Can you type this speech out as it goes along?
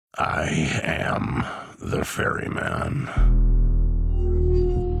I am the ferryman.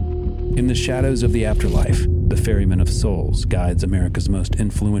 In the shadows of the afterlife, the Ferryman of Souls guides America's most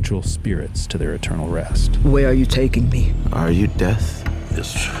influential spirits to their eternal rest. Where are you taking me? Are you death?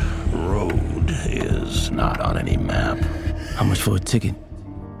 This road is not on any map. How much for a ticket?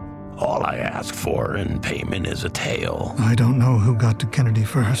 All I ask for in payment is a tale. I don't know who got to Kennedy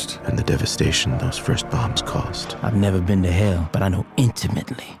first. And the devastation those first bombs caused. I've never been to hell, but I know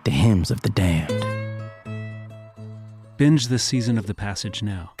intimately the hymns of the damned. Binge this season of The Passage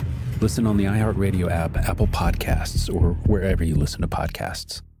now. Listen on the iHeartRadio app, Apple Podcasts, or wherever you listen to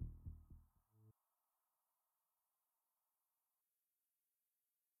podcasts.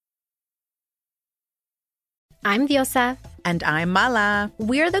 I'm Diosa. And I'm Mala.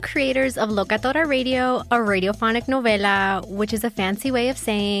 We're the creators of Locatora Radio, a radiophonic novela, which is a fancy way of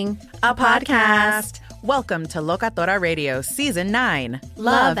saying a podcast. Welcome to Locatora Radio Season 9.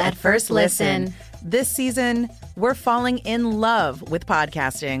 Love at First Listen. This season, we're falling in love with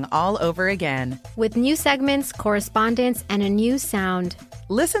podcasting all over again. With new segments, correspondence, and a new sound.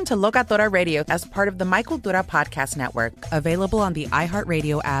 Listen to Locatora Radio as part of the Michael Dura Podcast Network, available on the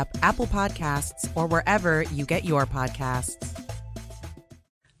iHeartRadio app, Apple Podcasts, or wherever you get your podcasts.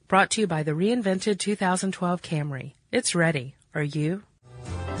 Brought to you by the reinvented 2012 Camry. It's ready. Are you?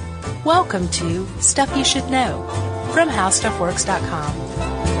 Welcome to Stuff You Should Know from HowStuffWorks.com.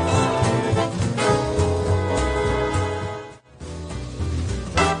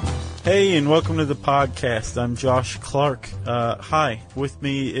 Hey, and welcome to the podcast. I'm Josh Clark. Hi, with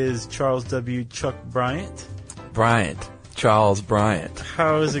me is Charles W. Chuck Bryant. Charles Bryant.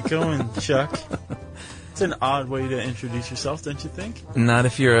 How is it going, Chuck? It's an odd way to introduce yourself, don't you think? Not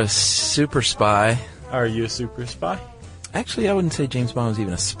if you're a super spy. Are you a super spy? Actually, I wouldn't say James Bond was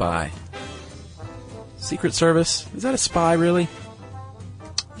even a spy. Secret Service? Is that a spy, really?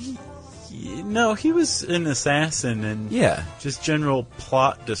 No, he was an assassin and just general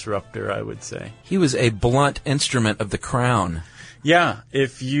plot disruptor, I would say. He was a blunt instrument of the crown. Yeah,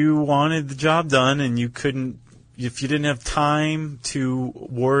 if you wanted the job done and if you didn't have time to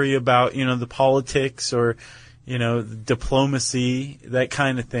worry about, the politics or, the diplomacy, that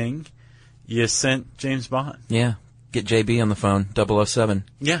kind of thing, you sent James Bond. Yeah, get JB on the phone, 007.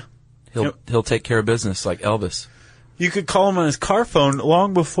 Yeah. He'll take care of business like Elvis. You could call him on his car phone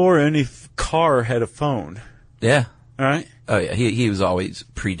long before any car had a phone. Yeah. All right? Oh, yeah. He was always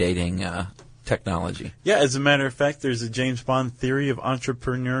predating technology. Yeah, as a matter of fact, there's a James Bond theory of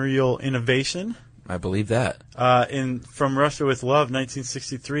entrepreneurial innovation. I believe that. In From Russia with Love,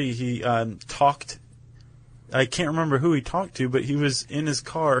 1963, he talked. I can't remember who he talked to, but he was in his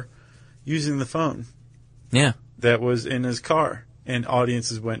car using the phone. Yeah. That was in his car. And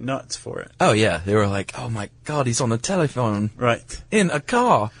audiences went nuts for it. Oh, yeah. They were like, oh, my God, he's on the telephone. Right. In a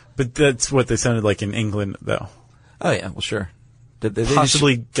car. But that's what they sounded like in England, though. Oh, yeah. Well, sure. They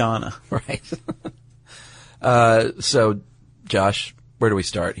possibly Ghana. Right. So, Josh, where do we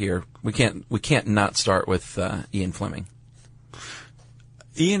start here? We can't not start with Ian Fleming.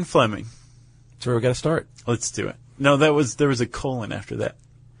 Ian Fleming. That's where we got to start. Let's do it. No, there was a colon after that.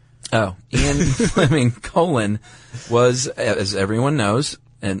 Oh, Ian Fleming, was, as everyone knows,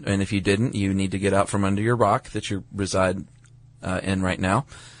 and if you didn't, you need to get out from under your rock that you reside in right now,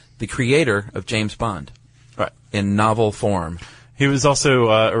 the creator of James Bond. Right. In novel form. He was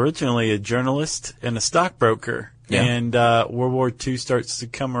also originally a journalist and a stockbroker. Yeah. And World War II starts to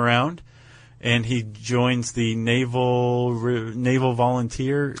come around, and he joins the Naval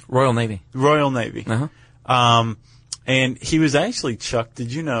Volunteer... Royal Navy. Uh-huh. And he was actually, Chuck,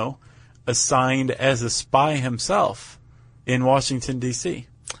 did you know, assigned as a spy himself in Washington, D.C.?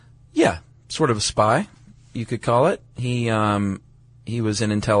 Yeah, sort of a spy, you could call it. He was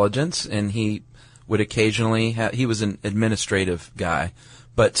in intelligence, and he would occasionally he was an administrative guy,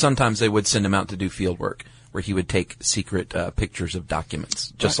 but sometimes they would send him out to do field work, where he would take secret pictures of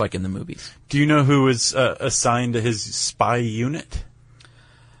documents, just like in the movies. Do you know who was assigned to his spy unit?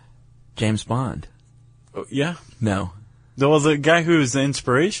 James Bond. Oh, yeah? No. Well, the guy who was the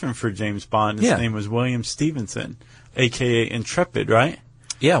inspiration for James Bond, his name was William Stevenson, a.k.a. Intrepid, right?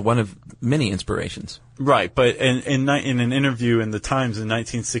 Yeah, one of many inspirations. Right, but in an interview in the Times in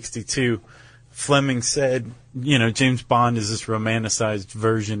 1962, Fleming said, James Bond is this romanticized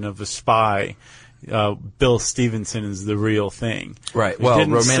version of a spy. Bill Stevenson is the real thing. Right, well,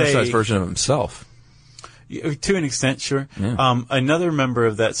 romanticized version of himself. To an extent, sure. Yeah. Another member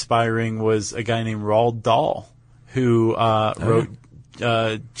of that spy ring was a guy named Roald Dahl, who wrote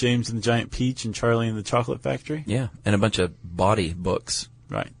James and the Giant Peach and Charlie and the Chocolate Factory. Yeah, and a bunch of body books.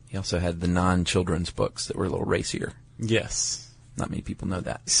 Right. He also had the non-children's books that were a little racier. Yes. Not many people know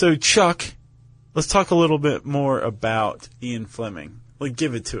that. So, Chuck, let's talk a little bit more about Ian Fleming. Like,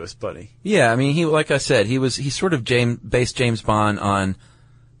 give it to us, buddy. Yeah, I mean, like I said, he sort of based James Bond on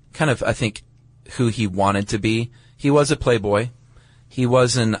kind of, I think, who he wanted to be. He was a playboy. He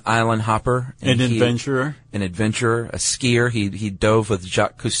was an island hopper. An adventurer. An adventurer, a skier. He dove with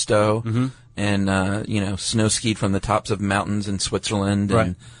Jacques Cousteau and, snow skied from the tops of mountains in Switzerland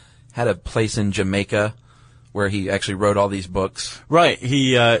and had a place in Jamaica where he actually wrote all these books. Right.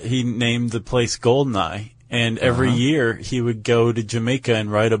 He named the place Goldeneye, and every year he would go to Jamaica and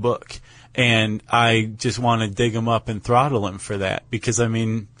write a book. And I just want to dig him up and throttle him for that because, I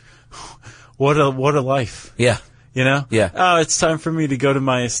mean, what a life. Yeah. You know? Yeah. Oh, it's time for me to go to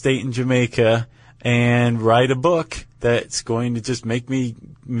my estate in Jamaica and write a book that's going to just make me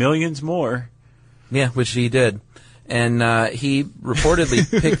millions more. Yeah, which he did. And he reportedly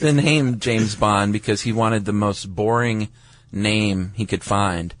picked the name James Bond because he wanted the most boring name he could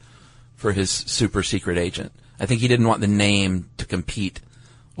find for his super secret agent. I think he didn't want the name to compete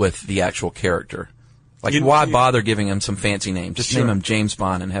with the actual character. Like, why bother giving him some fancy name? Just name him James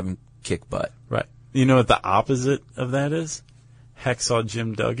Bond and have him kick butt. Right. You know what the opposite of that is? Hacksaw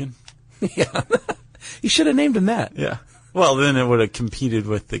Jim Duggan. Yeah. You should have named him that. Yeah. Well, then it would have competed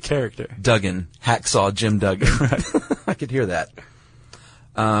with the character. Duggan. Hacksaw Jim Duggan. Right. I could hear that.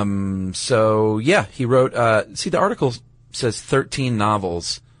 So, yeah, he wrote, the article says 13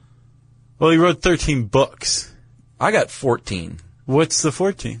 novels. Well, he wrote 13 books. I got 14. What's the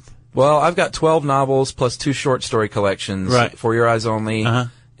 14th? Well, I've got 12 novels plus 2 short story collections. Right. For Your Eyes Only.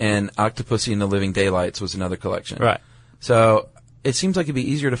 And Octopussy and the Living Daylights was another collection. Right. So, it seems like it'd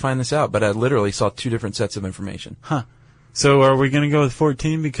be easier to find this out, but I literally saw 2 different sets of information. Huh. So are we going to go with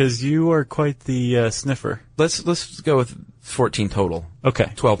 14 because you are quite the sniffer? Let's go with 14 total.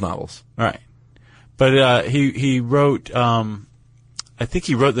 Okay. 12 novels. All right. But he wrote I think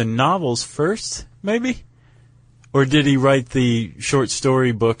he wrote the novels first, maybe? Or did he write the short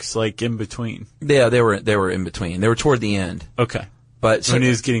story books like in between? Yeah, they were in between. They were toward the end. Okay. But when he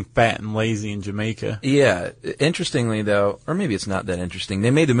was getting fat and lazy in Jamaica. Yeah. Interestingly, though, or maybe it's not that interesting,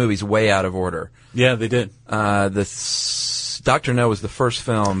 they made the movies way out of order. Yeah, they did. Dr. No was the first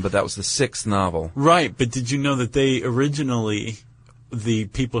film, but that was the 6th novel. Right, but did you know that they originally, the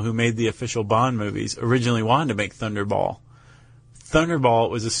people who made the official Bond movies, originally wanted to make Thunderball? Thunderball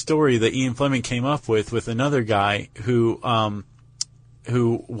was a story that Ian Fleming came up with another guy who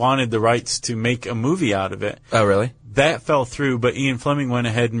wanted the rights to make a movie out of it. Oh, really? That fell through, but Ian Fleming went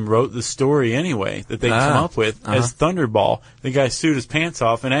ahead and wrote the story anyway that they come up with as Thunderball. The guy sued his pants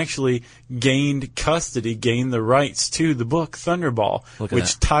off and actually gained the rights to the book Thunderball,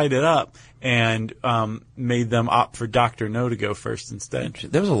 which tied it up and made them opt for Dr. No to go first instead.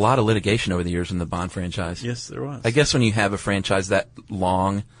 There was a lot of litigation over the years in the Bond franchise. Yes, there was. I guess when you have a franchise that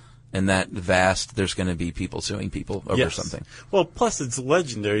long and that vast, there's going to be people suing people over something. Well, plus it's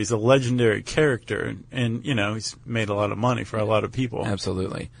legendary. He's a legendary character, and he's made a lot of money for a lot of people.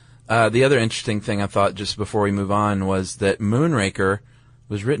 Absolutely. The other interesting thing I thought just before we move on was that Moonraker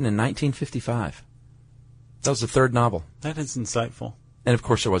was written in 1955. That was the 3rd novel. That is insightful. And of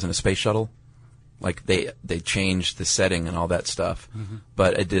course there wasn't a space shuttle. Like they changed the setting and all that stuff,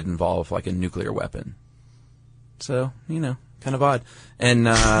 but it did involve like a nuclear weapon. So, kind of odd. And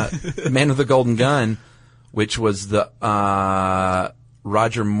Man with the Golden Gun, which was the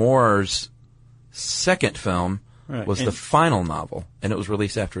Roger Moore's 2nd film, was the final novel, and it was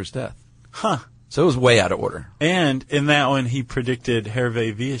released after his death. Huh. So it was way out of order. And in that one, he predicted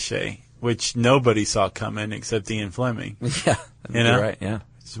Hervé Villechaize, which nobody saw coming except Ian Fleming. Yeah, you're right, yeah.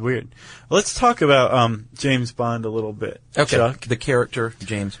 It's weird. Let's talk about James Bond a little bit, okay. Chuck. The character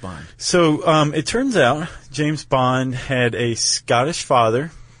James Bond. So it turns out James Bond had a Scottish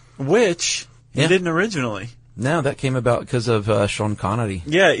father, which he didn't originally. No, that came about because of Sean Connery.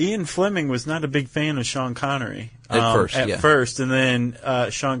 Yeah, Ian Fleming was not a big fan of Sean Connery. At first, and then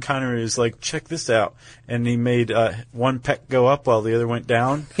Sean Connery was like, check this out. And he made one peck go up while the other went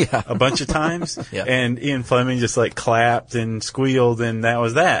down a bunch of times. And Ian Fleming just like clapped and squealed, and that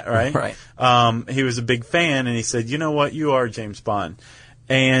was that, right? Right. He was a big fan, and he said, you know what, you are James Bond.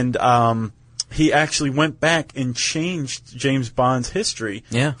 And he actually went back and changed James Bond's history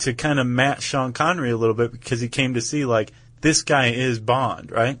to kind of match Sean Connery a little bit because he came to see, like, this guy is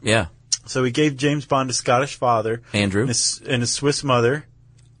Bond, right? Yeah. So he gave James Bond a Scottish father. Andrew. And a Swiss mother.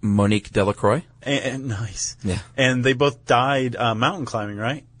 Monique Delacroix. And nice. Yeah. And they both died mountain climbing,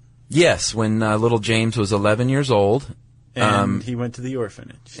 right? Yes, when little James was 11 years old. And he went to the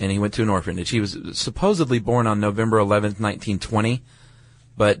orphanage. And he went to an orphanage. He was supposedly born on November 11th, 1920.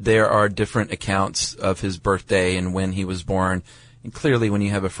 but there are different accounts of his birthday and when he was born. And clearly when you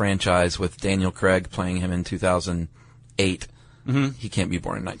have a franchise with Daniel Craig playing him in 2008, he can't be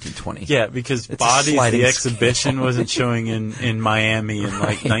born in 1920. Yeah, because It's a Bodies, sliding the exhibition, scale. wasn't showing in Miami in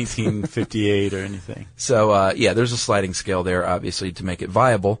like 1958 or anything. So, yeah, there's a sliding scale there, obviously, to make it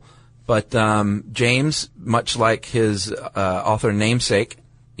viable. But James, much like his author namesake,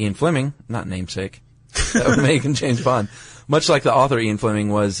 Ian Fleming, not namesake, that would make him James Bond. Much like the author Ian Fleming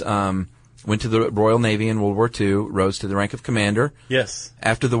was, went to the Royal Navy in World War II, rose to the rank of commander. Yes.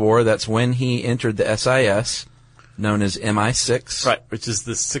 After the war, that's when he entered the SIS, known as MI6. Right, which is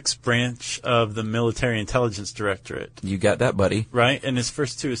the 6th branch of the Military Intelligence Directorate. You got that, buddy. Right, and his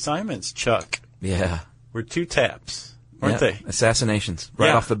first 2 assignments, Chuck, Yeah. were 2 taps, weren't Yeah. they? Assassinations, right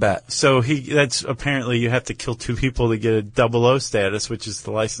Yeah. off the bat. So that's apparently you have to kill 2 people to get a 00 status, which is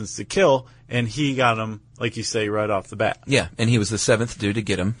the license to kill, and he got them, like you say, right off the bat. Yeah, and he was the 7th dude to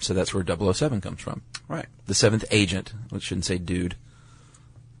get him, so that's where 007 comes from. Right. The 7th agent. I shouldn't say dude.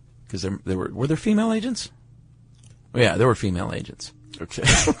 Because were there female agents? Yeah, there were female agents. Okay.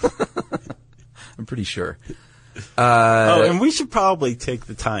 I'm pretty sure. And we should probably take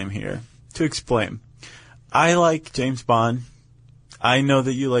the time here to explain. I like James Bond. I know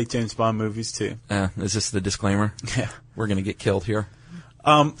that you like James Bond movies too. Is this the disclaimer? Yeah. We're going to get killed here.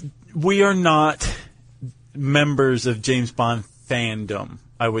 We are not members of James Bond fandom,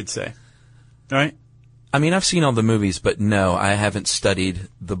 I would say. Right? I mean, I've seen all the movies, but no, I haven't studied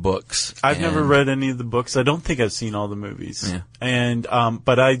the books. I've never read any of the books. I don't think I've seen all the movies. Yeah. And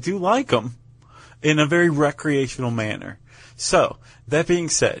but I do like them in a very recreational manner. So, that being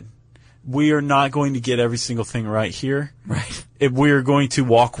said, we are not going to get every single thing right here. Right. If we are going to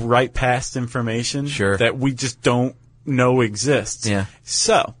walk right past information Sure. that we just don't know exists. Yeah.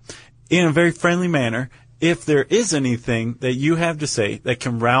 So, in a very friendly manner, if there is anything that you have to say that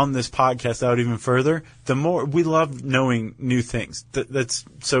can round this podcast out even further, the more we love knowing new things.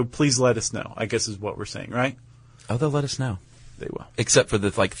 So please let us know, I guess is what we're saying, right? Oh, they'll let us know. They will. Except for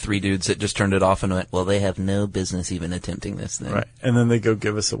the 3 dudes that just turned it off and went, well, they have no business even attempting this thing. Right. And then they go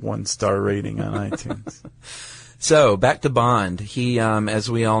give us a 1-star rating on iTunes. So, back to Bond. He,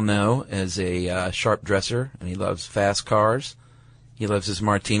 as we all know, is a sharp dresser, and he loves fast cars. He loves his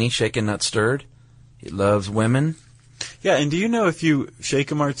martini, shaken, not stirred. He loves women. Yeah, and do you know if you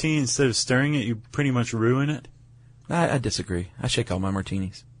shake a martini instead of stirring it, you pretty much ruin it? I disagree. I shake all my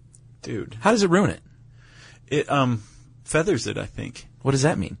martinis. Dude. How does it ruin it? It feathers it, I think. What does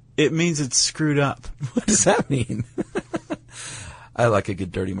that mean? It means it's screwed up. What does that mean? I like a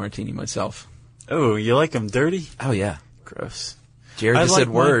good dirty martini myself. Oh, you like them dirty? Oh, yeah. Gross. Jared just said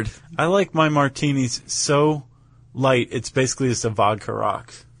word. I like my martinis so light, it's basically just a vodka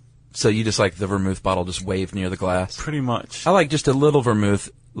rocks. So you just like the vermouth bottle just waved near the glass? Pretty much. I like just a little vermouth,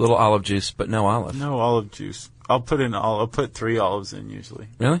 little olive juice, but no olive. No olive juice. I'll put 3 olives in usually.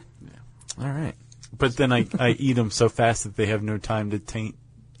 Really? Yeah. All right. But then I eat them so fast that they have no time to taint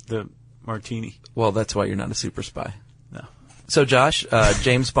the martini. Well, that's why you're not a super spy. No. So, Josh,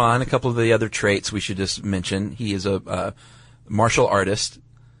 James Bond, a couple of the other traits we should just mention. He is a martial artist.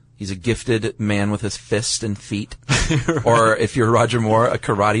 He's a gifted man with his fists and feet. Right. Or, if you're Roger Moore, a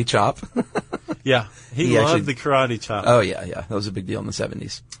karate chop. Yeah. He loved the karate chop. Oh, yeah. That was a big deal in the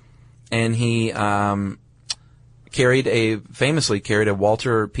 70s. And he famously carried a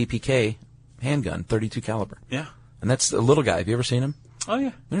Walter PPK handgun, .32 caliber. Yeah. And that's a little guy. Have you ever seen him? Oh,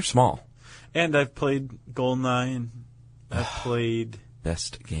 yeah. They're small. And I've played GoldenEye, and I've played...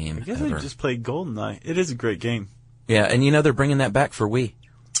 Best game I guess ever. I just played GoldenEye. It is a great game. Yeah, and they're bringing that back for Wii.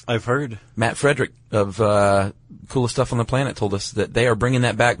 I've heard. Matt Frederick of Coolest Stuff on the Planet told us that they are bringing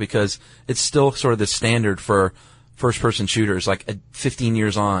that back because it's still sort of the standard for first-person shooters, like 15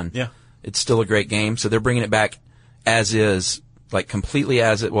 years on. Yeah. It's still a great game, so they're bringing it back as is, like completely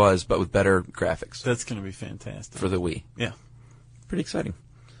as it was, but with better graphics. That's going to be fantastic. For the Wii. Yeah. Pretty exciting.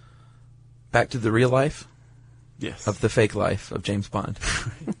 Back to the real life? Yes. Of the fake life of James Bond.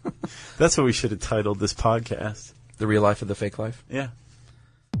 That's what we should have titled this podcast. The real life of the fake life? Yeah.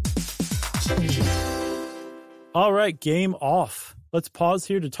 All right, game off. Let's pause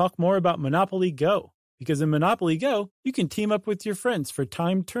here to talk more about Monopoly Go. Because in Monopoly Go, you can team up with your friends for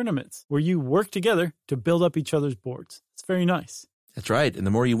timed tournaments where you work together to build up each other's boards. It's very nice. That's right. And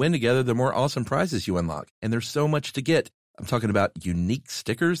the more you win together, the more awesome prizes you unlock. And there's so much to get. I'm talking about unique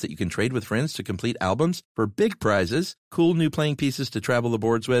stickers that you can trade with friends to complete albums for big prizes, cool new playing pieces to travel the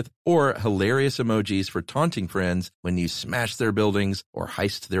boards with, or hilarious emojis for taunting friends when you smash their buildings or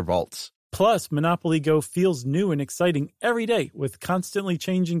heist their vaults. Plus, Monopoly Go feels new and exciting every day with constantly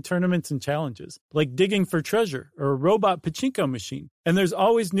changing tournaments and challenges, like digging for treasure or a robot pachinko machine. And there's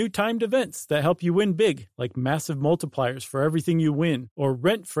always new timed events that help you win big, like massive multipliers for everything you win or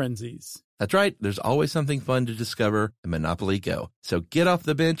rent frenzies. That's right. There's always something fun to discover in Monopoly Go. So get off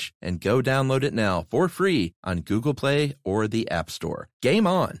the bench and go download it now for free on Google Play or the App Store. Game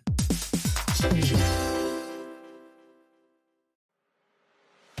on.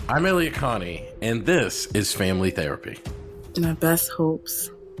 I'm Elliot Connie, and this is Family Therapy. My best hopes,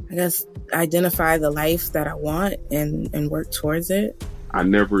 I guess, identify the life that I want and work towards it. I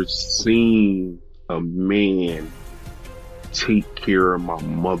never seen a man take care of my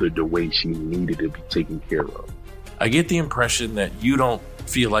mother the way she needed to be taken care of. I get the impression that you don't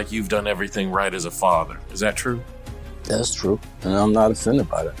feel like you've done everything right as a father. Is that true? That's true, and I'm not offended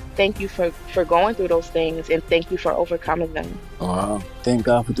by that. Thank you for going through those things, and thank you for overcoming them. Thank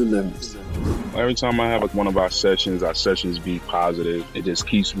God for deliverance. Every time I have one of our sessions be positive. It just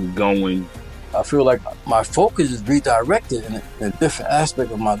keeps me going. I feel like my focus is redirected in a different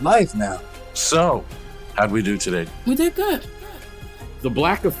aspect of my life now. So, how'd we do today? We did good. The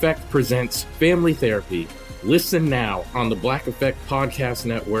Black Effect presents Family Therapy. Listen now on the Black Effect Podcast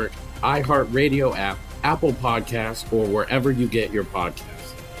Network, iHeartRadio app, Apple Podcasts, or wherever you get your podcasts.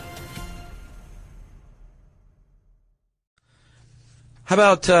 How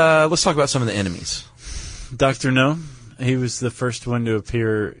about, let's talk about some of the enemies. Dr. No, he was the first one to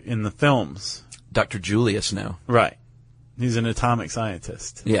appear in the films. Dr. Julius No. Right. He's an atomic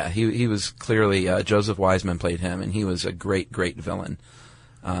scientist. Yeah, he was clearly, Joseph Wiseman played him, and he was a great, great villain.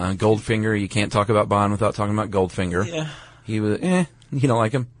 Goldfinger, you can't talk about Bond without talking about Goldfinger. Yeah. He was, you don't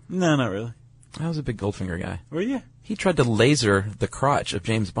like him? No, not really. I was a big Goldfinger guy. Were you? He tried to laser the crotch of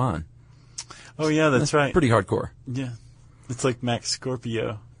James Bond. Oh, yeah, that's right. Pretty hardcore. Yeah. It's like Max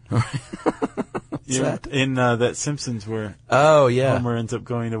Scorpio. What's that? In that Simpsons where Homer ends up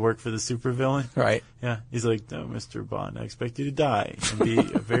going to work for the supervillain. Right. Yeah. He's like, no, Mr. Bond, I expect you to die and be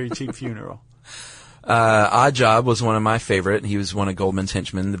a very cheap funeral. Oddjob was one of my favorite. He was one of Goldman's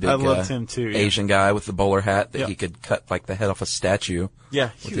henchmen, the big I loved him too, yeah. Asian guy with the bowler hat that he could cut like the head off a statue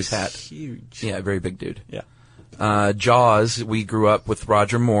with his hat. Huge. Yeah, very big dude. Yeah. Jaws, we grew up with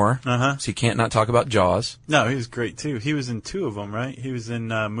Roger Moore, so you can't not talk about Jaws. No, he was great too. He was in two of them, right? He was in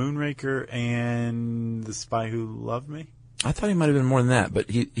Moonraker and The Spy Who Loved Me. I thought he might have been more than that, but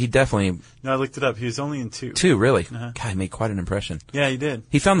he definitely... No, I looked it up. He was only in two. Two, really? God, he made quite an impression. Yeah, he did.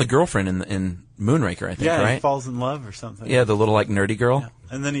 He found the girlfriend in Moonraker, I think, right? Yeah, he falls in love or something. Yeah, the little, like, nerdy girl. Yeah.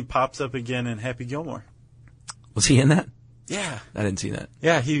 And then he pops up again in Happy Gilmore. Was he in that? Yeah. I didn't see that.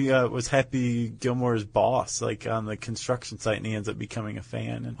 Yeah, he was Happy Gilmore's boss, like, on the construction site, and he ends up becoming a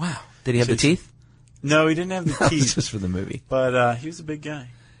fan. And wow. Did he have the teeth? No, he didn't have the teeth. Just for the movie. But he was a big guy.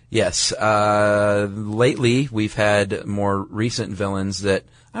 Yes. Lately, we've had more recent villains that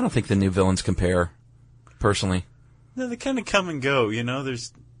I don't think the new villains compare, personally. No, they kind of come and go, you know.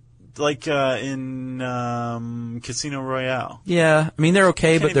 There's, like, in Casino Royale. Yeah. I mean, they're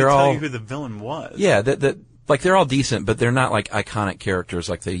okay, but they're all... I can't even tell you who the villain was. Yeah, like, they're all decent, but they're not, like, iconic characters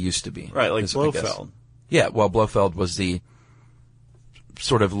like they used to be. Right, like Blofeld. Yeah, well, Blofeld was the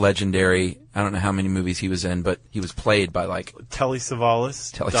sort of legendary, I don't know how many movies he was in, but he was played by, like... Telly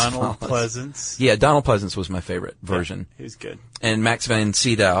Savalas, Donald Pleasance. Yeah, Donald Pleasance was my favorite version. Yeah, he was good. And Max von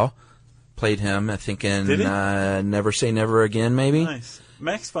Sydow played him, I think, in Never Say Never Again, maybe? Nice.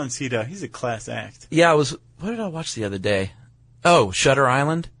 Max von Sydow, he's a class act. Yeah, what did I watch the other day? Oh, Shutter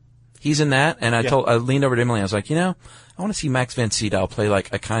Island. He's in that, and I leaned over to Emily, I was like, you know, I want to see Max von Sydow play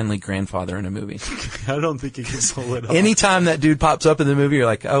like a kindly grandfather in a movie. I don't think he can pull it off. Anytime that dude pops up in the movie, you're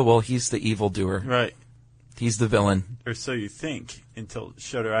like, oh, well, he's the evildoer. Right. He's the villain. Or so you think, until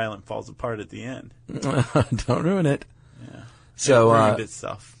Shutter Island falls apart at the end. Don't ruin it. Yeah. So, it ruined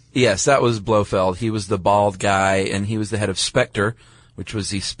itself. Yes, that was Blofeld. He was the bald guy, and he was the head of Spectre, which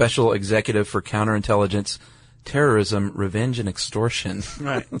was the Special Executive for Counterintelligence, Terrorism, Revenge, and Extortion.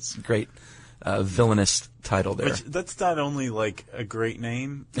 Right. That's a great villainous title there. That's not only like a great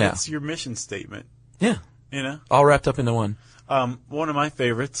name, it's your mission statement. Yeah. You know? All wrapped up into one. One of my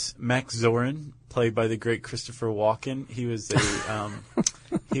favorites, Max Zorin, played by the great Christopher Walken. He was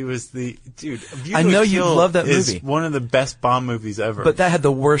he was the dude. I know you love that movie. Is one of the best Bond movies ever. But that had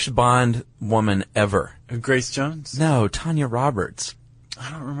the worst Bond woman ever. Grace Jones? No, Tanya Roberts. I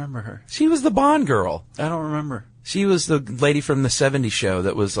don't remember her. She was the Bond girl. I don't remember. She was the lady from the 70s show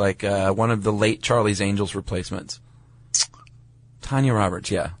that was like one of the late Charlie's Angels replacements. Tanya Roberts,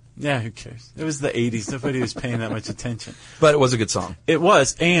 yeah. Yeah, who cares? It was the 80s. Nobody was paying that much attention. But it was a good song. It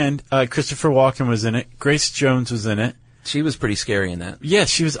was. And Christopher Walken was in it. Grace Jones was in it. She was pretty scary in that. Yeah,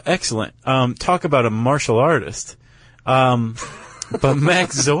 she was excellent. Talk about a martial artist. But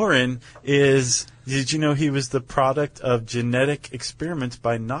Max Zorin is, did you know he was the product of genetic experiments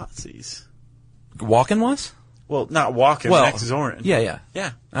by Nazis? Walken was? Well, not Walken, Max Zorin. Yeah.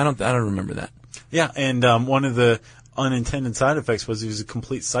 Yeah. I don't remember that. Yeah, and one of the unintended side effects was he was a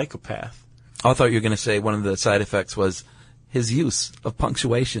complete psychopath. I thought you were going to say one of the side effects was his use of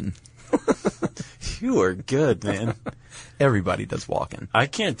punctuation. You are good, man. Everybody does Walken. I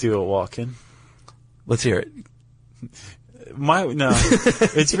can't do a Walken. Let's hear it. No,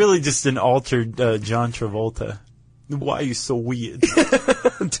 it's really just an altered John Travolta. Why are you so weird?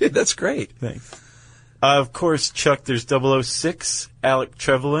 Dude, that's great. Thanks. Of course, Chuck, there's 006, Alec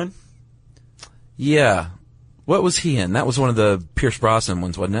Trevelyan. Yeah. What was he in? That was one of the Pierce Brosnan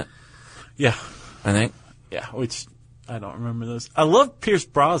ones, wasn't it? Yeah. I think. Yeah, which I don't remember those. I love Pierce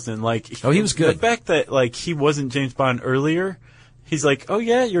Brosnan. He was good. The fact that, he wasn't James Bond earlier, he's like, oh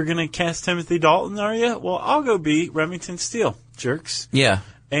yeah, you're going to cast Timothy Dalton, are you? Well, I'll go be Remington Steele, jerks. Yeah.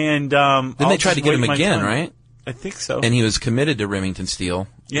 And then they tried to get him again, right? I think so. And he was committed to Remington Steele,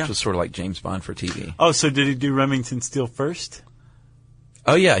 Yeah. which was sort of like James Bond for TV. Oh, so did he do Remington Steele first?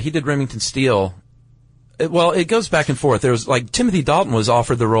 Oh, yeah, he did Remington Steele. Well, it goes back and forth. There was, Timothy Dalton was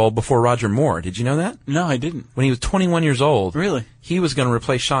offered the role before Roger Moore. Did you know that? No, I didn't. When he was 21 years old. Really? He was going to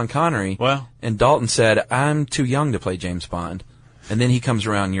replace Sean Connery. Wow. And Dalton said, I'm too young to play James Bond. And then he comes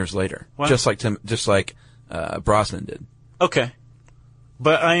around years later. Wow. Just like Brosnan did. Okay.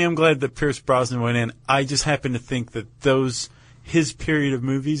 But I am glad that Pierce Brosnan went in. I just happen to think that his period of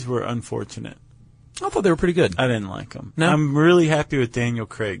movies were unfortunate. I thought they were pretty good. I didn't like them. No? I'm really happy with Daniel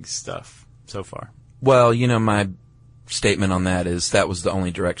Craig's stuff so far. Well, my statement on that is that was the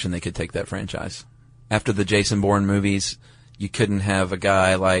only direction they could take that franchise. After the Jason Bourne movies, you couldn't have a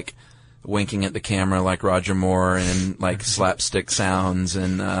guy winking at the camera like Roger Moore and slapstick sounds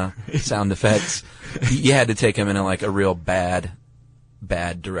and sound effects. You had to take him in a real bad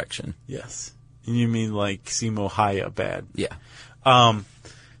direction. Yes. You mean like Simo Hayek bad? Yeah.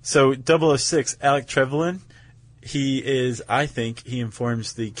 So 006, Alec Trevelyan, I think he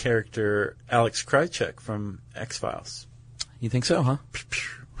informs the character Alex Krycek from X-Files. You think so, huh?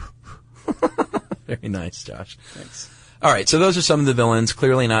 Very nice, Josh. Thanks. All right, so those are some of the villains.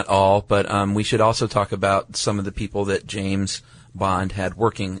 Clearly not all, but we should also talk about some of the people that James Bond had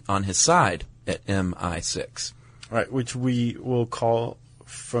working on his side at MI6. Right, which we will call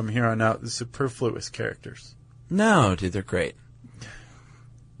from here on out the superfluous characters. No, dude, they're great.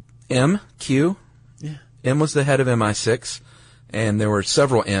 Q. Yeah. M was the head of MI6, and there were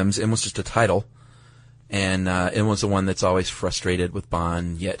several M's. M was just a title, and M was the one that's always frustrated with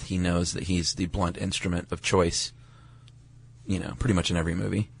Bond, yet he knows that he's the blunt instrument of choice, pretty much in every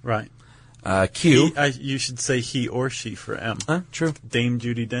movie. Right. Q. You should say he or she for M. True. Dame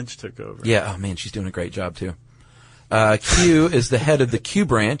Judi Dench took over. Yeah, oh man, she's doing a great job, too. Q is the head of the Q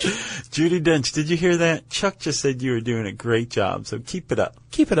branch. Judi Dench, did you hear that? Chuck just said you were doing a great job, so keep it up.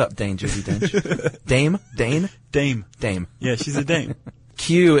 Keep it up, Dame Judi Dench. Dame? Dame. Yeah, she's a dame.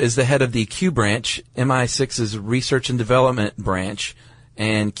 Q is the head of the Q branch, MI6's research and development branch.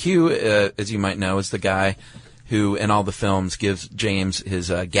 And Q, as you might know, is the guy who, in all the films, gives James his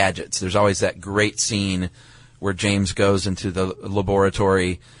gadgets. There's always that great scene where James goes into the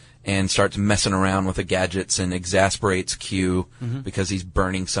laboratory and starts messing around with the gadgets and exasperates Q because he's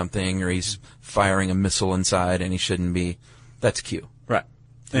burning something or he's firing a missile inside and he shouldn't be. That's Q. Right.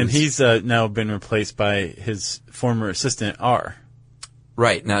 And he's now been replaced by his former assistant, R.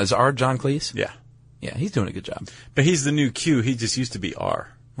 Right. Now, is R John Cleese? Yeah. Yeah, he's doing a good job. But he's the new Q. He just used to be R.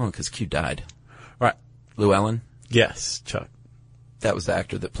 Well, because Q died. Right. Lou Ellen? Yes, Chuck. That was the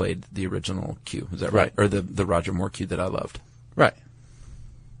actor that played the original Q. Is that right? Or the Roger Moore Q that I loved. Right.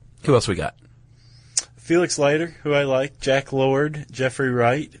 Who else we got? Felix Leiter, who I like. Jack Lord, Jeffrey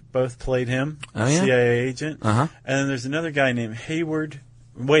Wright, both played him. Oh, yeah? CIA agent. Uh-huh. And then there's another guy named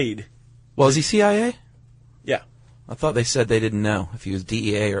Wade. Well, is he CIA? Yeah. I thought they said they didn't know if he was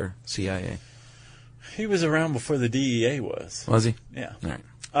DEA or CIA. He was around before the DEA was. Was he? Yeah. All right.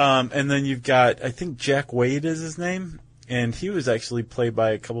 And then you've got, I think Jack Wade is his name, and he was actually played by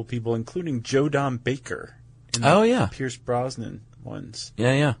a couple people, including Joe Don Baker. In the Pierce Brosnan ones.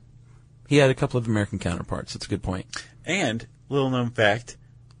 Yeah, yeah. He had a couple of American counterparts. That's a good point. And, little known fact,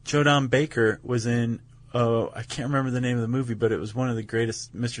 Joe Don Baker was in, I can't remember the name of the movie, but it was one of the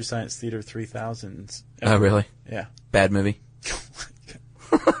greatest Mystery Science Theater 3000s ever. Oh, really? Yeah. Bad movie?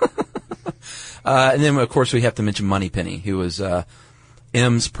 And then, of course, we have to mention Moneypenny, who was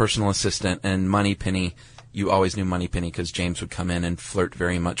M's personal assistant. And Moneypenny, you always knew Moneypenny because James would come in and flirt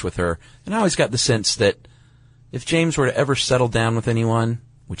very much with her. And I always got the sense that If James were to ever settle down with anyone,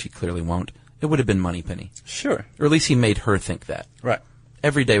 which he clearly won't, it would have been Moneypenny. Sure. Or at least he made her think that. Right.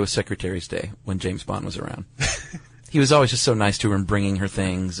 Every day was Secretary's Day when James Bond was around. He was always just so nice to her and bringing her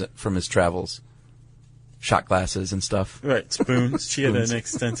things from his travels. Shot glasses and stuff. Right, spoons. She had an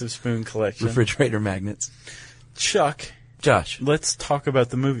extensive spoon collection. Refrigerator magnets. Chuck. Josh. Let's talk about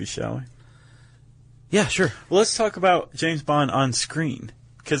the movie, shall we? Yeah, sure. Well, let's talk about James Bond on screen,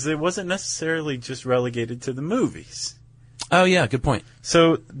 because it wasn't necessarily just relegated to the movies. Oh, yeah, good point.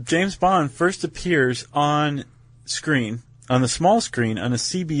 So James Bond first appears on screen, on the small screen, on a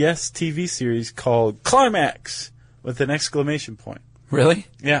CBS TV series called Climax, with an exclamation point. Really?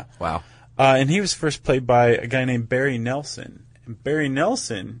 Yeah. Wow. And he was first played by a guy named Barry Nelson. And Barry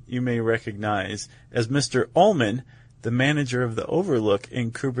Nelson, you may recognize as Mr. Ullman, the manager of the Overlook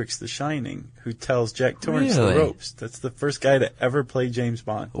in Kubrick's The Shining, who tells Jack Torrance Really? the ropes. That's the first guy to ever play James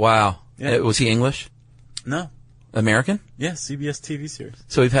Bond. Wow. Yeah. Was he English? No. American? Yeah, CBS TV series.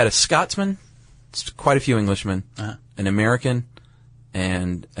 So we've had a Scotsman, quite a few Englishmen, Uh-huh. an American,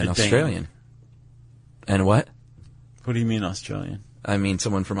 and an A Dane. Australian. And what? What do you mean Australian? I mean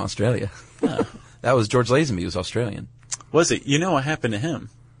someone from Australia. Oh. That was George Lazenby, who was Australian. Was it? You know what happened to him?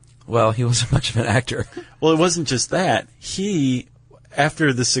 Well, he wasn't much of an actor. Well, it wasn't just that. He,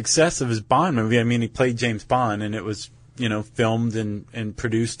 after the success of his Bond movie, I mean, he played James Bond, and it was, filmed and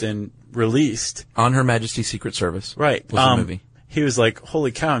produced and released. On Her Majesty's Secret Service. Right. Was the movie. He was like,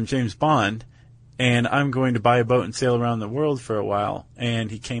 holy cow, I'm James Bond, and I'm going to buy a boat and sail around the world for a while.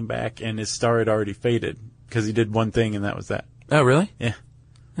 And he came back, and his star had already faded, because he did one thing, and that was that. Oh, really? Yeah.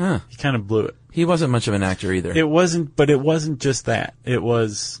 Huh. He kind of blew it. He wasn't much of an actor either. It wasn't just that. It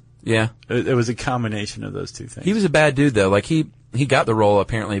was... Yeah. It was a combination of those two things. He was a bad dude, though. Like, he got the role,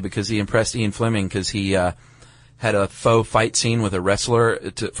 apparently, because he impressed Ian Fleming, because he had a faux fight scene with a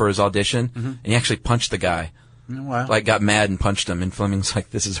wrestler for his audition, and he actually punched the guy. Wow. Like, got mad and punched him, and Fleming's like,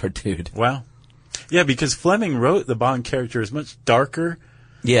 this is our dude. Wow. Yeah, because Fleming wrote the Bond character as much darker.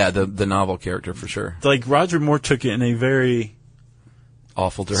 Yeah, the novel character, for sure. Like, Roger Moore took it in a very...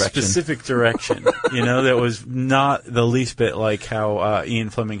 awful direction. Specific direction, that was not the least bit like how Ian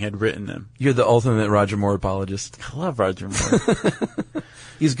Fleming had written them. You're the ultimate Roger Moore apologist. I love Roger Moore.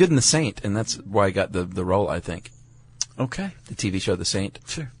 He's good in The Saint, and that's why I got the role, I think. Okay. The TV show The Saint.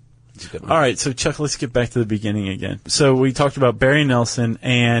 Sure. It's a good one. All right, so Chuck, let's get back to the beginning again. So we talked about Barry Nelson,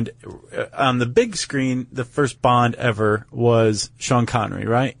 and on the big screen, the first Bond ever was Sean Connery,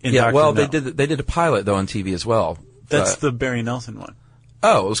 right? In Yeah, Dr. well, No. they did a pilot, though, on TV as well. That's the Barry Nelson one.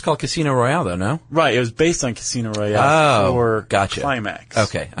 Oh, it was called Casino Royale, though, no? Right, it was based on Casino Royale for gotcha. Climax.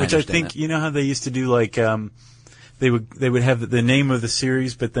 Okay, which I think, you know how they used to do, like, they would have the name of the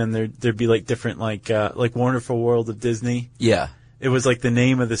series, but then there'd be like different, like Wonderful World of Disney. Yeah. It was like the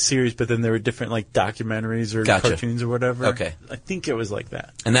name of the series, but then there were different like documentaries or Gotcha. cartoons or whatever. Okay. I think it was like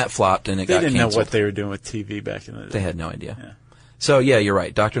that. And that flopped, and They got didn't canceled. know what they were doing with TV back in the day. They had no idea. Yeah. So, yeah, you're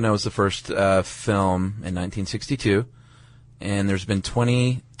right. Dr. No was the first film in 1962, and there's been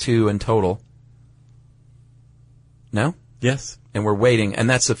 22 in total. No? Yes. And we're waiting, and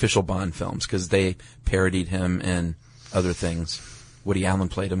that's official Bond films, because they parodied him in other things. Woody Allen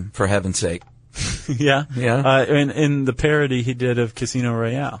played him, for heaven's sake. Yeah. Yeah. And in the parody he did of Casino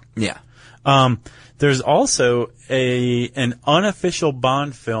Royale. Yeah. There's also an unofficial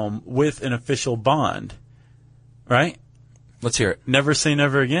Bond film with an official Bond, right? Let's hear it. Never Say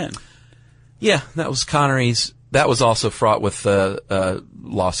Never Again. Yeah, that was Connery's. That was also fraught with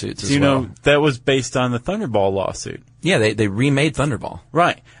lawsuits as Do you well. know that was based on the Thunderball lawsuit? Yeah, they remade Thunderball.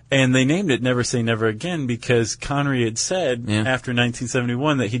 Right. And they named it Never Say Never Again because Connery had said after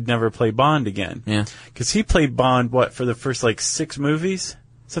 1971 that he'd never play Bond again. Yeah. Because he played Bond, for the first 6 movies?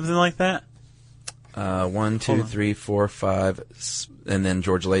 Something like that? 1, 2, 3, 4, 5, and then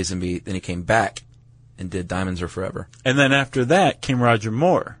George Lazenby. Then he came back and did Diamonds Are Forever. And then after that came Roger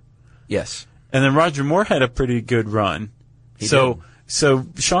Moore. Yes. And then Roger Moore had a pretty good run. So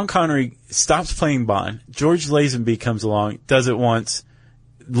Sean Connery stops playing Bond. George Lazenby comes along, does it once,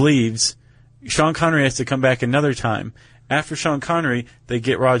 leaves. Sean Connery has to come back another time. After Sean Connery, they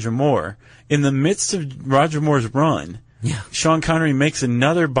get Roger Moore. In the midst of Roger Moore's run, Sean Connery makes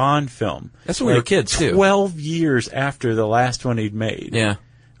another Bond film. That's when we were kids, too. 12 years after the last one he'd made. Yeah.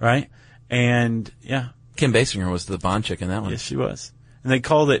 Right? And, yeah. Kim Basinger was the Bond chick in that one. Yes, she was. And they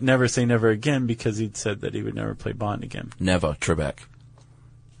called it Never Say Never Again because he'd said that he would never play Bond again. Never, Trebek.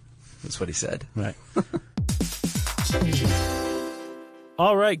 That's what he said. Right.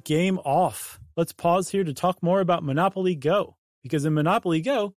 All right, game off. Let's pause here to talk more about Monopoly Go. Because in Monopoly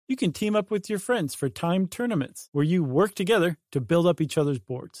Go, you can team up with your friends for timed tournaments where you work together to build up each other's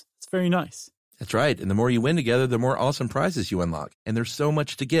boards. It's very nice. That's right. And the more you win together, the more awesome prizes you unlock. And there's so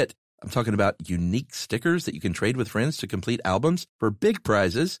much to get. I'm talking about unique stickers that you can trade with friends to complete albums for big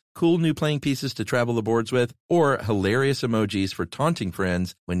prizes, cool new playing pieces to travel the boards with, or hilarious emojis for taunting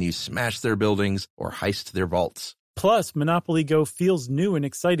friends when you smash their buildings or heist their vaults. Plus, Monopoly Go feels new and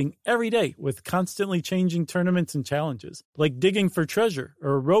exciting every day with constantly changing tournaments and challenges, like digging for treasure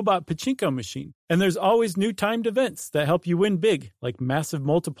or a robot pachinko machine. And there's always new timed events that help you win big, like massive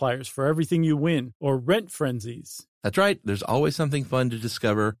multipliers for everything you win or rent frenzies. That's right. There's always something fun to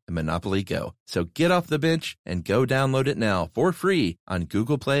discover in Monopoly Go. So get off the bench and go download it now for free on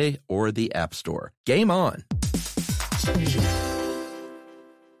Google Play or the App Store. Game on.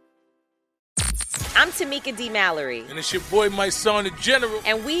 I'm Tamika D. Mallory. And it's your boy, my son, the General.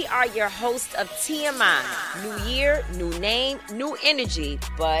 And we are your hosts of TMI. New year, new name, new energy,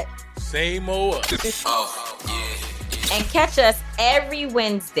 but same old us. Oh, yeah. And catch us every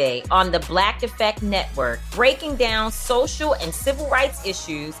Wednesday on the Black Effect Network, breaking down social and civil rights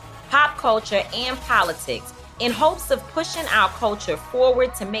issues, pop culture, and politics in hopes of pushing our culture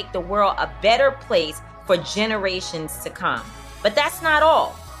forward to make the world a better place for generations to come. But that's not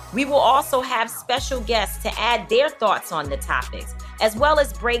all. We will also have special guests to add their thoughts on the topics, as well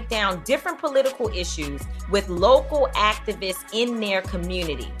as break down different political issues with local activists in their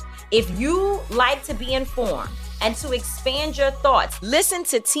community. If you like to be informed and to expand your thoughts, listen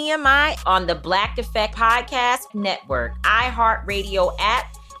to TMI on the Black Effect Podcast Network, iHeartRadio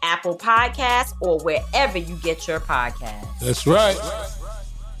app, Apple Podcasts, or wherever you get your podcasts. That's right.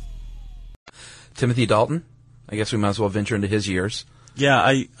 Timothy Dalton. I guess we might as well venture into his years.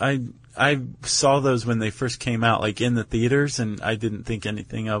 Yeah, I saw those when they first came out, like in the theaters, and I didn't think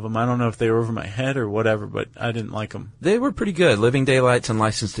anything of them. I don't know if they were over my head or whatever, but I didn't like them. They were pretty good. Living Daylights and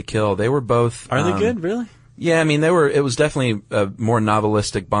License to Kill. They were both. Are they good? Really? Yeah, I mean, they were. It was definitely a more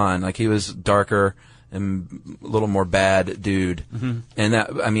novelistic Bond. Like he was darker and a little more bad dude, and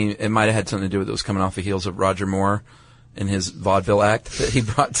that. I mean, it might have had something to do with it was coming off the heels of Roger Moore and his vaudeville act that he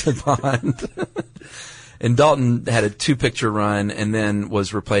brought to Bond. And Dalton had a 2-picture run and then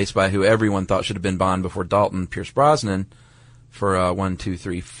was replaced by who everyone thought should have been Bond before Dalton, Pierce Brosnan, for 1, 2,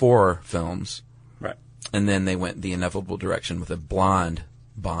 3, 4 films. Right. And then they went the inevitable direction with a blonde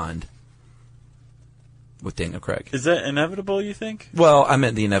Bond with Daniel Craig. Is that inevitable, you think? Well, I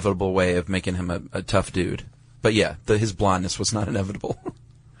meant the inevitable way of making him a tough dude. But yeah, his blondness was not inevitable.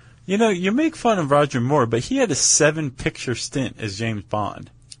 You know, you make fun of Roger Moore, but he had a 7-picture stint as James Bond.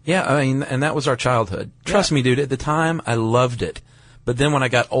 Yeah, I mean, and that was our childhood. Trust me, dude, at the time, I loved it. But then when I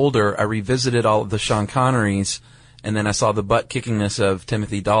got older, I revisited all of the Sean Connerys, and then I saw the butt-kickingness of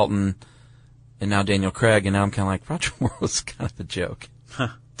Timothy Dalton, and now Daniel Craig, and now I'm kind of like, Roger Moore was kind of a joke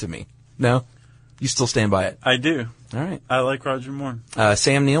to me. No? You still stand by it? I do. All right. I like Roger Moore.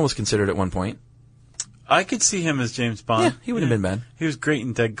 Sam Neill was considered at one point. I could see him as James Bond. Yeah, he wouldn't have been bad. He was great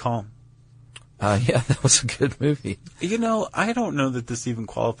in Dead Calm. Yeah, that was a good movie. You know, I don't know that this even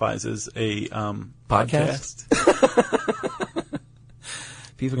qualifies as a podcast.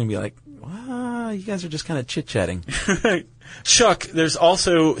 People are going to be like, wow, you guys are just kind of chit-chatting. Chuck, there's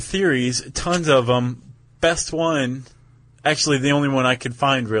also theories, tons of them. Best one, actually the only one I could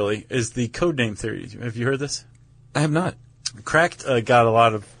find really, is the codename theory. Have you heard this? I have not. Cracked got a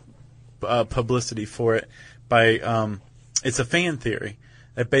lot of publicity for it by, it's a fan theory.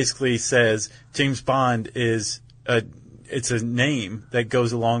 That basically says James Bond is it's a name that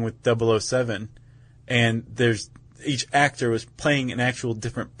goes along with 007, and each actor was playing an actual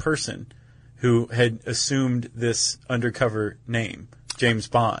different person who had assumed this undercover name, James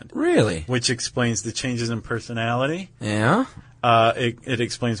Bond. Really? Which explains the changes in personality. Yeah. It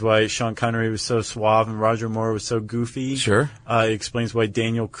explains why Sean Connery was so suave and Roger Moore was so goofy. Sure. It explains why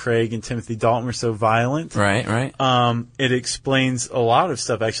Daniel Craig and Timothy Dalton were so violent. Right, right. It explains a lot of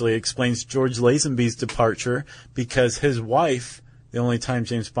stuff, actually. It explains George Lazenby's departure because his wife, the only time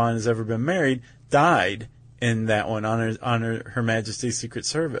James Bond has ever been married, died in that one on Her Majesty's Secret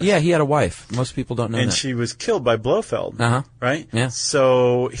Service. Yeah, he had a wife. Most people don't know that. And she was killed by Blofeld. Uh-huh. Right? Yeah.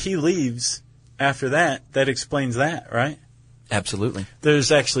 So he leaves after that. That explains that, right? Absolutely. There's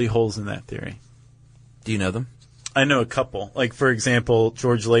actually holes in that theory. Do you know them? I know a couple. Like, for example,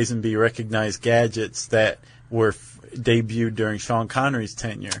 George Lazenby recognized gadgets that were debuted during Sean Connery's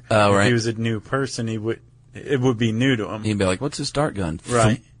tenure. Oh, right. If he was a new person, it would be new to him. He'd be like, what's his dart gun?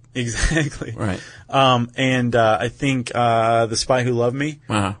 Right. Exactly. Right. And I think The Spy Who Loved Me,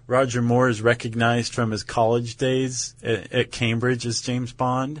 Roger Moore is recognized from his college days at Cambridge as James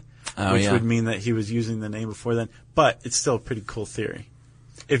Bond. Which would mean that he was using the name before then. But it's still a pretty cool theory.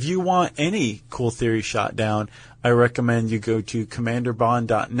 If you want any cool theory shot down, I recommend you go to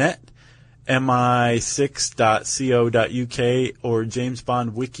commanderbond.net mi6.co.uk or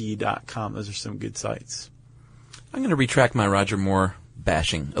jamesbondwiki.com. Those are some good sites. I'm going to retract my Roger Moore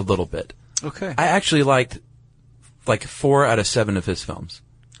bashing a little bit. Okay. I actually liked like 4 out of 7 of his films.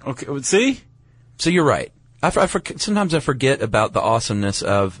 Okay, see? So you're right. Sometimes I forget about the awesomeness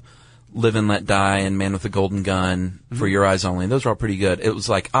of Live and Let Die and Man with a Golden Gun, For Your Eyes Only. Those are all pretty good. It was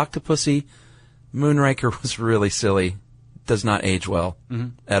like Octopussy. Moonraker was really silly. Does not age well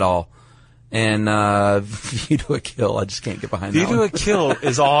at all. And View to a Kill, I just can't get behind that one. View to a Kill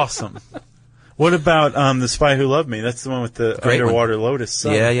is awesome. What about The Spy Who Loved Me? That's the one with the Great underwater one. lotus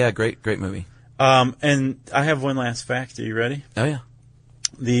sun. Yeah, great movie. And I have one last fact. Are you ready? Oh, yeah.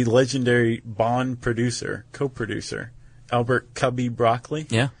 The legendary Bond co-producer, Albert Cubby Broccoli.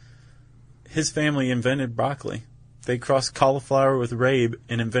 Yeah. His family invented broccoli. They crossed cauliflower with rabe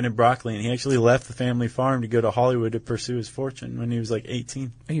and invented broccoli, and he actually left the family farm to go to Hollywood to pursue his fortune when he was like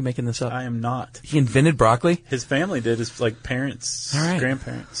 18. Are you making this up? I am not. He invented broccoli? His family did. His parents, all right.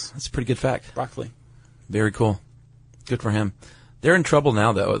 Grandparents. That's a pretty good fact. Broccoli. Very cool. Good for him. They're in trouble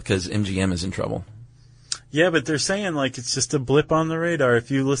now, though, because MGM is in trouble. Yeah, but they're saying like it's just a blip on the radar.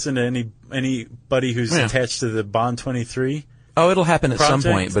 If you listen to anybody who's attached to the Bond 23. Oh, it'll happen at project,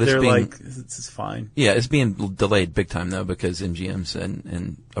 some point, but they're it's being like it's fine. Yeah, it's being delayed big time though because MGM's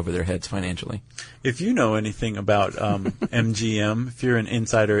and over their heads financially. If you know anything about MGM, if you're an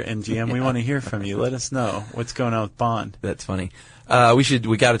insider at MGM, we want to hear from you. Let us know what's going on with Bond. That's funny.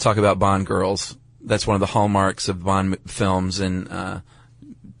 We got to talk about Bond girls. That's one of the hallmarks of Bond films, and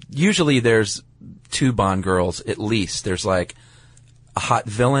usually there's 2 Bond girls at least. There's like a hot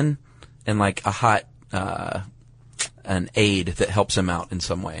villain and like a hot an aide that helps him out in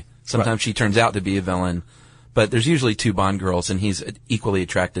some way. Sometimes she turns out to be a villain, but there's usually 2 Bond girls, and he's equally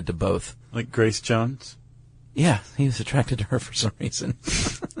attracted to both. Like Grace Jones? Yeah, he was attracted to her for some reason.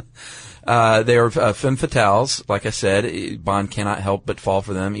 They are femme fatales. Like I said, Bond cannot help but fall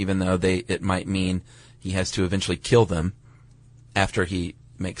for them, even though it might mean he has to eventually kill them after he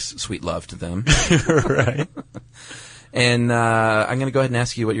makes sweet love to them. Right. And I'm going to go ahead and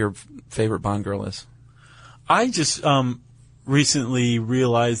ask you what your favorite Bond girl is. I just recently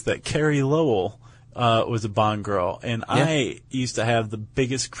realized that Carrie Lowell was a Bond girl, and I used to have the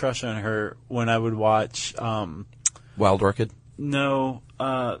biggest crush on her when I would watch Wild Orchid? No,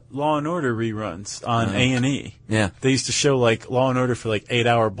 Law and Order reruns on A&E. Yeah. They used to show like Law and Order for like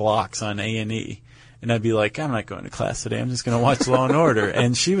 8-hour blocks on A&E. And I'd be like, I'm not going to class today. I'm just going to watch Law and Order.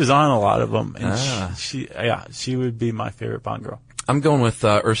 And she was on a lot of them. And she would be my favorite Bond girl. I'm going with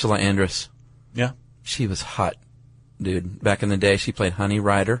Ursula Andress. Yeah. She was hot, dude. Back in the day, she played Honey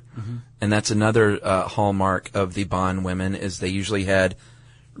Rider. Mm-hmm. And that's another hallmark of the Bond women is they usually had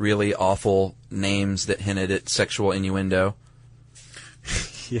really awful names that hinted at sexual innuendo.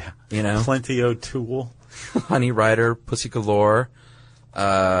 Yeah. You know? Plenty O'Toole. Honey Rider, Pussy Galore.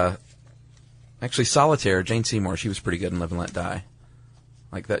 Actually, Solitaire, Jane Seymour, she was pretty good in Live and Let Die.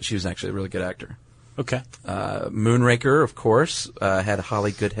 Like that, she was actually a really good actor. Okay. Moonraker, of course, had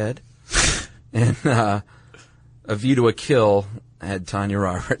Holly Goodhead. And A View to a Kill had Tanya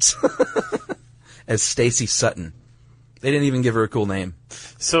Roberts as Stacy Sutton. They didn't even give her a cool name.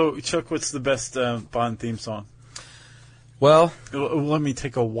 So, Chuck, what's the best Bond theme song? Well, let me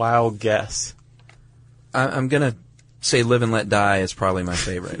take a wild guess. I'm going to say Live and Let Die is probably my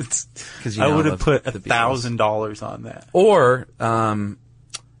favorite. Cause, I would have put $1,000 on that. Or,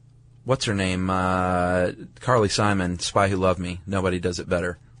 what's her name? Carly Simon, Spy Who Loved Me. Nobody does it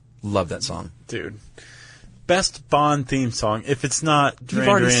better. Love that song. Dude. Best Bond theme song. If it's not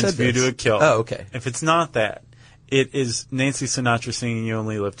Duran Duran's View to a Kill. Oh, okay. If it's not that, it is Nancy Sinatra singing You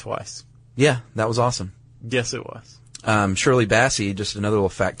Only Live Twice. Yeah, that was awesome. Yes, it was. Shirley Bassey, just another little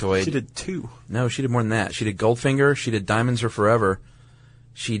factoid. She did 2. No, she did more than that. She did Goldfinger. She did Diamonds Are Forever.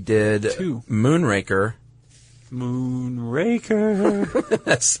 She did 2. Moonraker.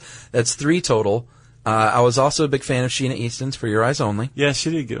 That's 3 total. I was also a big fan of Sheena Easton's For Your Eyes Only. Yeah,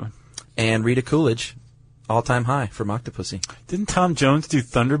 she did good one. And Rita Coolidge, All Time High from Octopussy. Didn't Tom Jones do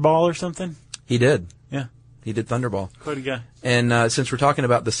Thunderball or something? He did. Yeah. He did Thunderball. Quite a guy. And since we're talking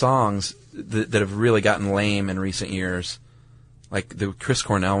about the songs that have really gotten lame in recent years, like the Chris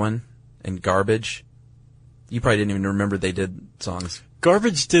Cornell one and Garbage, you probably didn't even remember they did songs.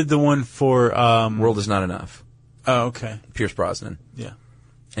 Garbage did the one for... World Is Not Enough. Oh, okay. Pierce Brosnan. Yeah.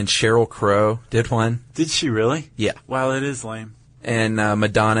 And Sheryl Crow did one. Did she really? Yeah. Wow, it is lame. And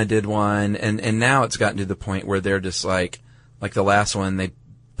Madonna did one. And now it's gotten to the point where they're just like the last one, they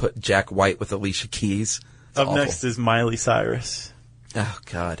put Jack White with Alicia Keys. It's Up awful. next is Miley Cyrus. Oh,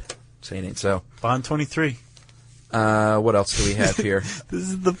 God. Say it ain't so. Bond 23. What else do we have here? This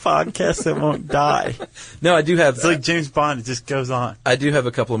is the podcast that won't die. No, I do have... It's like James Bond. It just goes on. I do have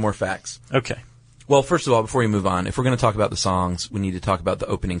a couple of more facts. Okay. Well, first of all, before we move on, if we're going to talk about the songs, we need to talk about the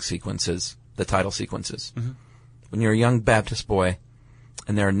opening sequences, the title sequences. Mm-hmm. When you're a young Baptist boy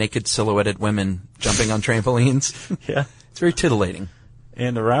and there are naked silhouetted women jumping on trampolines, yeah, it's very titillating.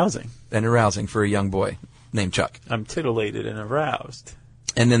 And arousing. And arousing for a young boy named Chuck. I'm titillated and aroused.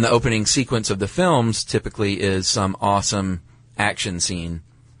 And then the opening sequence of the films typically is some awesome action scene.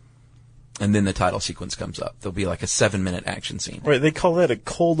 And then the title sequence comes up. There'll be like a 7-minute action scene. Right, they call that a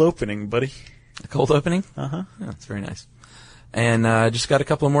cold opening, buddy. A cold opening? Uh-huh. Yeah, that's very nice. And just got a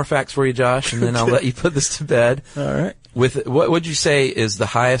couple of more facts for you, Josh, and then I'll let you put this to bed. All right. With what would you say is the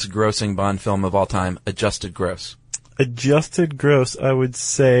highest grossing Bond film of all time, adjusted gross? Adjusted gross, I would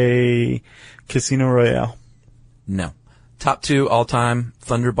say Casino Royale. No. Top 2 all time,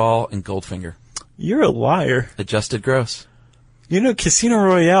 Thunderball and Goldfinger. You're a liar. Adjusted gross. You know, Casino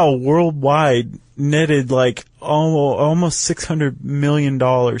Royale worldwide netted like almost $600 million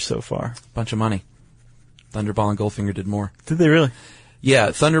so far. Bunch of money. Thunderball and Goldfinger did more. Did they really? Yeah,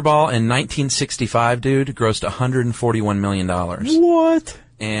 Thunderball in 1965, dude, grossed $141 million. What?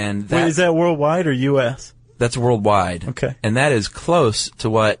 And that, wait, is that worldwide or U.S.? That's worldwide. Okay. And that is close to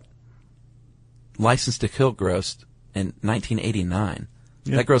what License to Kill grossed in 1989.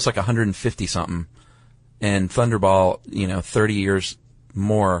 Yeah. That grossed like 150-something. And Thunderball, 30 years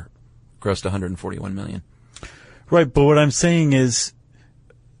more, grossed $141 million. Right, but what I'm saying is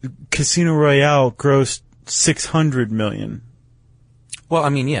Casino Royale grossed $600 million. Well, I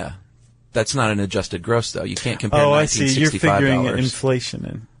mean, yeah. That's not an adjusted gross, though. You can't compare $1965. I see. You're figuring dollars. Inflation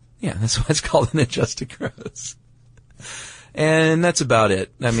in. Yeah, that's why it's called an adjusted gross. And that's about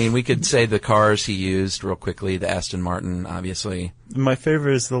it. I mean, we could say the cars he used real quickly. The Aston Martin, obviously. My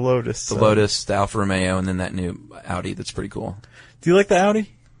favorite is the Lotus. The Lotus, the Alfa Romeo, and then that new Audi that's pretty cool. Do you like the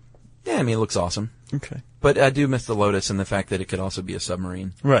Audi? Yeah, I mean, it looks awesome. Okay. But I do miss the Lotus and the fact that it could also be a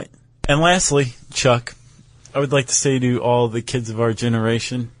submarine. Right. And lastly, Chuck, I would like to say to all the kids of our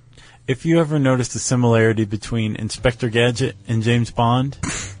generation, if you ever noticed a similarity between Inspector Gadget and James Bond,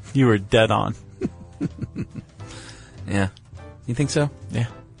 you were dead on. Yeah. You think so? Yeah.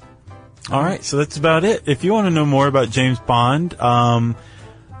 All right, so that's about it. If you want to know more about James Bond,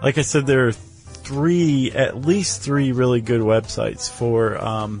 like I said, there are at least three really good websites for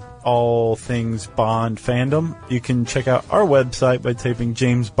all things Bond fandom. You can check out our website by typing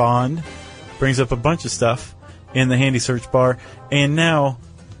James Bond. Brings up a bunch of stuff in the handy search bar. And now,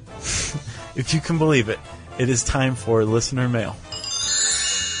 if you can believe it, it is time for listener mail.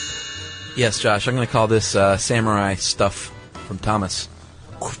 Yes, Josh, I'm going to call this samurai stuff from Thomas.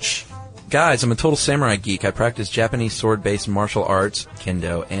 Guys, I'm a total samurai geek. I practice Japanese sword-based martial arts,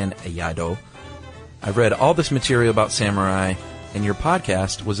 kendo, and aikido. I've read all this material about samurai, and your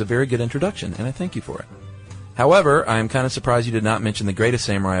podcast was a very good introduction, and I thank you for it. However, I am kind of surprised you did not mention the greatest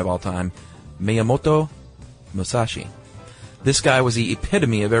samurai of all time, Miyamoto Musashi. This guy was the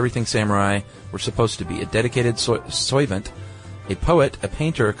epitome of everything samurai were supposed to be. A dedicated servant, a poet, a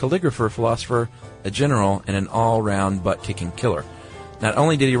painter, a calligrapher, philosopher, a general, and an all-round butt-kicking killer. Not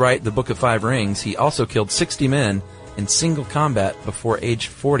only did he write the Book of Five Rings, he also killed 60 men in single combat before age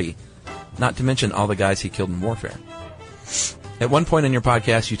 40, not to mention all the guys he killed in warfare. At one point in your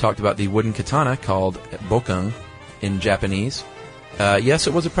podcast, you talked about the wooden katana called bokken in Japanese. Yes,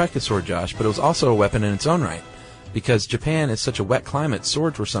 it was a practice sword, Josh, but it was also a weapon in its own right. Because Japan is such a wet climate,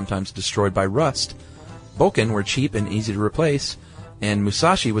 swords were sometimes destroyed by rust. Bokken were cheap and easy to replace, and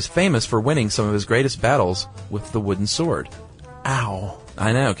Musashi was famous for winning some of his greatest battles with the wooden sword. Ow.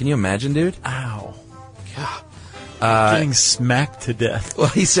 I know. Can you imagine, dude? Ow. God. Getting smacked to death. Well,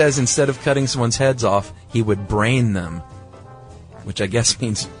 he says instead of cutting someone's heads off, he would brain them, which I guess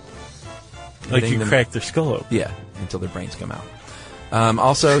means... like you crack their skull open. Yeah, until their brains come out.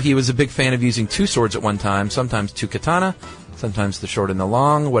 Also, he was a big fan of using two swords at one time, sometimes two katana, sometimes the short and the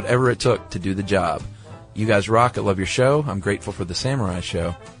long, whatever it took to do the job. You guys rock. I love your show. I'm grateful for the Samurai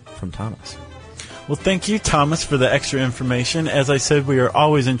Show. From Thomas. Well, thank you, Thomas, for the extra information. As I said, we are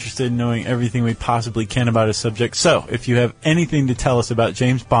always interested in knowing everything we possibly can about a subject. So, if you have anything to tell us about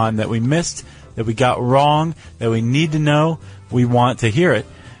James Bond that we missed, that we got wrong, that we need to know, we want to hear it.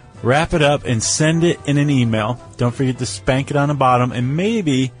 Wrap it up and send it in an email. Don't forget to spank it on the bottom and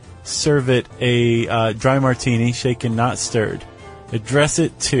maybe serve it a dry martini, shaken, not stirred. Address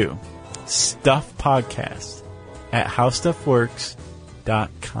it to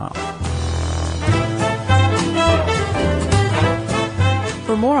stuffpodcast@howstuffworks.com.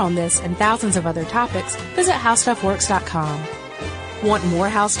 For more on this and thousands of other topics, visit howstuffworks.com. Want more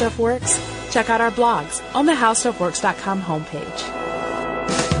How Stuff Works? Check out our blogs on the HowStuffWorks.com homepage.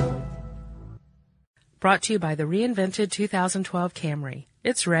 Brought to you by the reinvented 2012 Camry.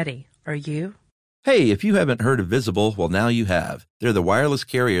 It's ready. Are you? Hey, if you haven't heard of Visible, well, now you have. They're the wireless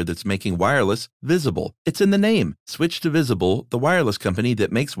carrier that's making wireless visible. It's in the name. Switch to Visible, the wireless company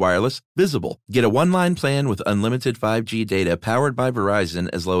that makes wireless visible. Get a one-line plan with unlimited 5G data powered by Verizon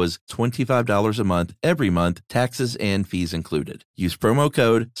as low as $25 a month every month, taxes and fees included. Use promo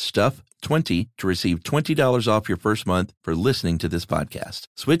code STUFF20 to receive $20 off your first month for listening to this podcast.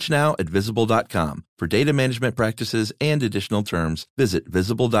 Switch now at Visible.com. For data management practices and additional terms, visit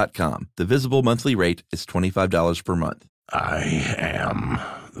Visible.com. The Visible monthly rate is $25 per month. I am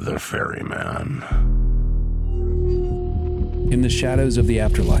the ferryman. In the shadows of the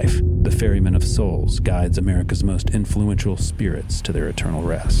afterlife, the ferryman of souls guides America's most influential spirits to their eternal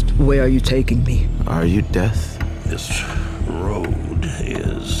rest. Where are you taking me? Are you death? This road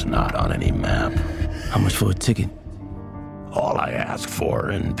is not on any map. How much for a ticket? All I ask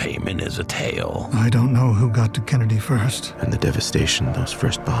for in payment is a tale. I don't know who got to Kennedy first. And the devastation those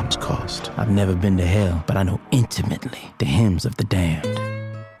first bombs caused. I've never been to hell, but I know intimately the hymns of the damned.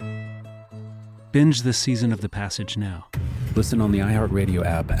 Binge this season of The Passage now. Listen on the iHeartRadio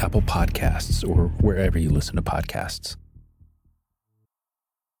app, Apple Podcasts, or wherever you listen to podcasts.